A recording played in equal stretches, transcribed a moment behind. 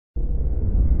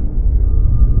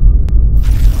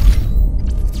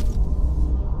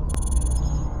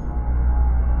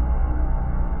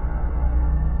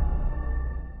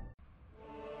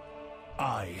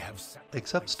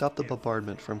Except stop the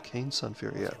bombardment from KAYN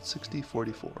SUNFURY at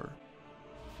 6044.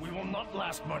 We will not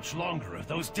last much longer if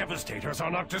those devastators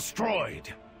are not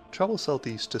destroyed. Travel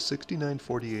southeast to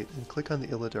 6948 and click on the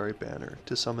Illidari banner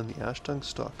to summon the ASHTONGUE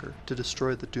STALKER to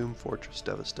destroy the Doom Fortress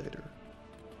Devastator.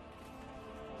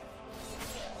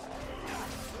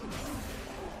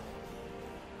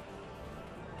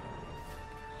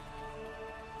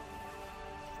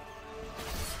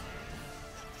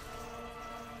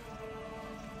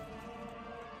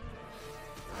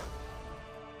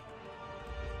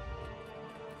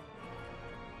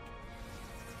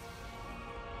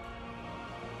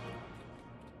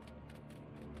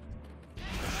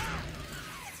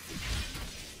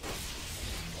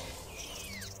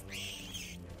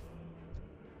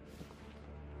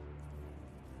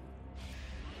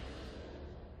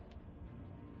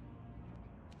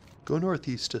 Go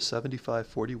northeast to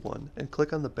 7541 and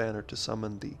click on the banner to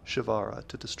summon the Shivara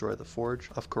to destroy the Forge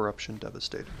of Corruption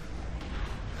Devastator.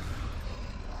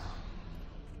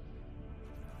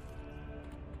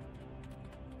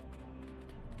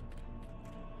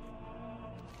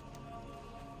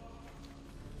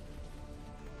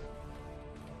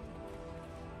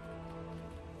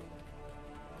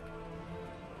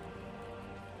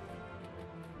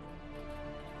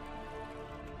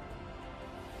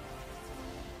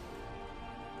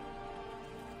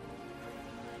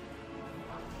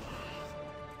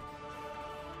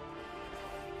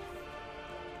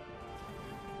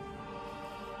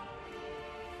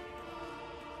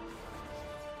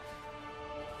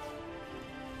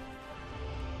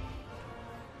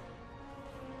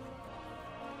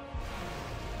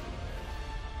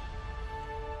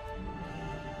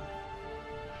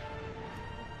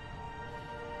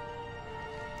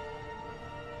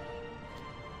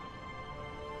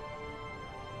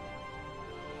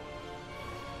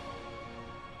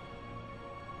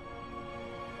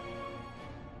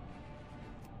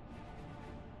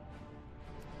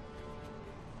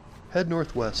 Head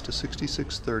northwest to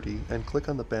 6630 and click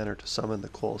on the banner to summon the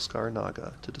COILSKAR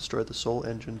Naga to destroy the SOUL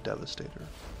Engine Devastator.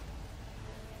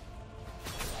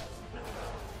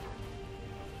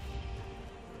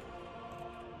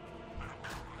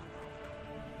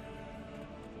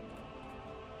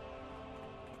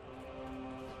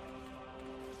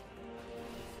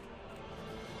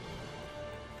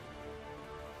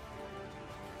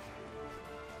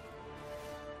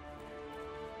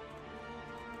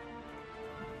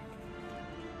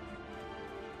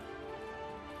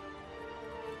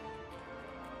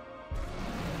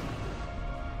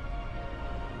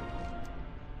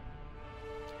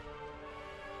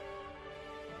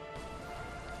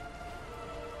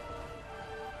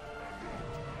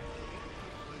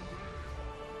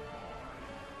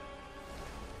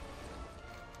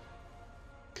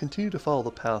 Continue to follow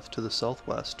the path to the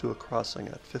southwest to a crossing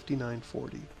at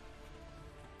 5940.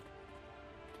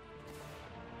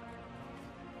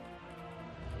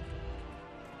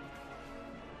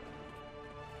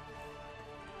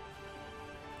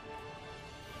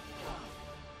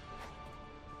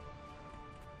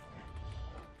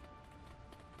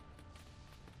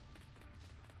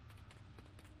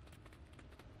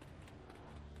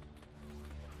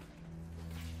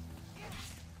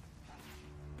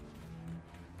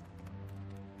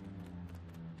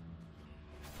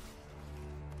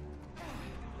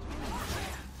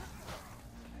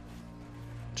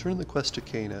 Turn the quest to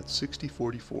KAYN at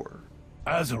 6044.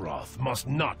 Azeroth must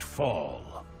not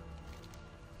fall.